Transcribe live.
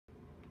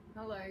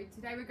Hello,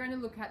 today we're going to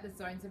look at the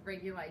zones of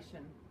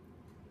regulation.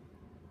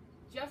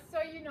 Just so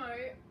you know,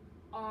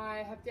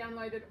 I have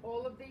downloaded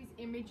all of these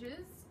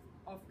images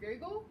off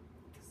Google.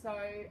 So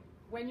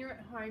when you're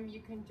at home,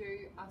 you can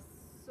do a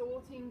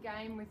sorting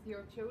game with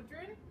your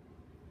children.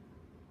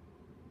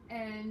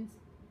 And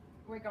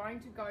we're going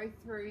to go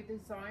through the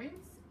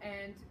zones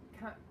and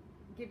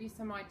give you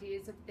some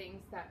ideas of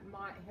things that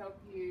might help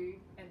you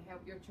and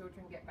help your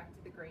children get back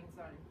to the green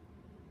zone.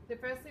 So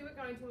firstly,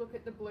 we're going to look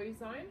at the blue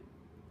zone.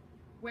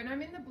 When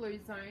I'm in the blue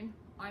zone,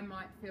 I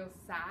might feel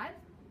sad,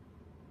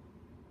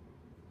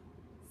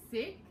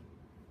 sick,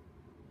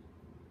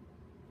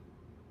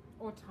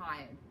 or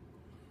tired.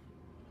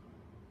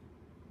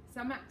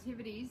 Some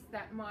activities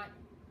that might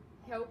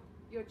help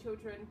your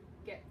children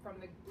get from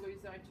the blue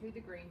zone to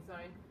the green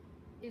zone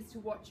is to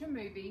watch a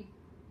movie,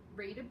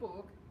 read a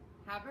book,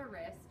 have a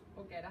rest,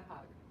 or get a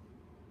hug.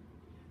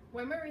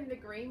 When we're in the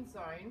green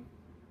zone,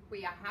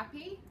 we are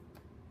happy,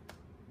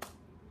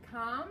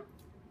 calm,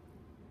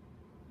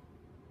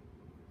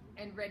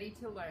 and ready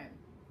to learn.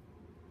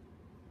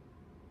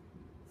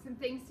 Some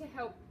things to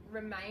help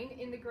remain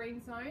in the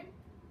green zone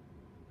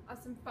are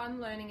some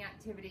fun learning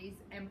activities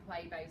and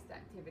play-based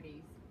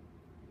activities.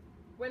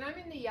 When I'm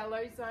in the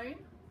yellow zone,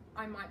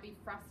 I might be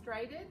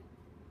frustrated,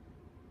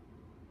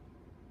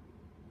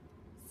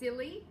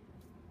 silly,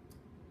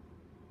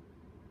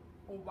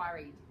 or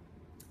worried.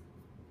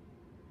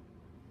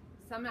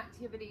 Some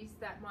activities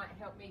that might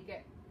help me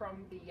get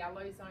from the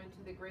yellow zone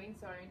to the green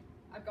zone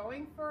are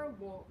going for a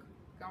walk,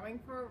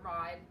 going for a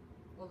ride,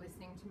 or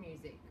listening to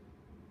music.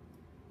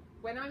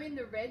 When I'm in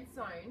the red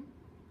zone,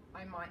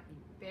 I might be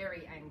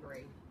very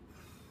angry.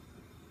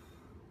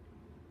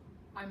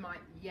 I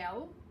might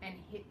yell and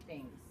hit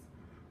things.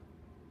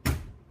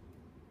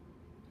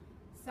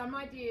 Some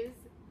ideas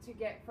to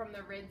get from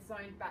the red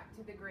zone back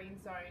to the green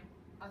zone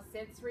are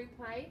sensory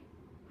play,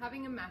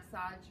 having a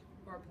massage,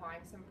 or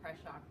applying some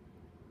pressure.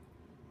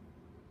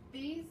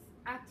 These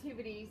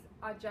activities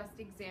are just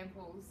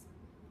examples.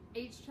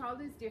 Each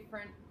child is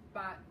different,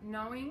 but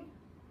knowing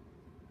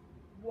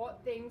what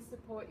things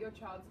support your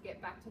child to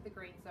get back to the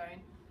green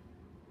zone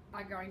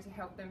are going to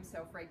help them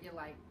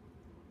self-regulate.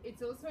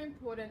 It's also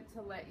important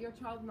to let your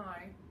child know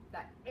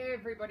that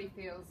everybody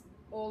feels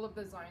all of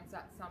the zones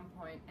at some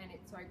point, and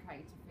it's okay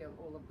to feel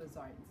all of the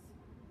zones.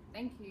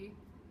 Thank you.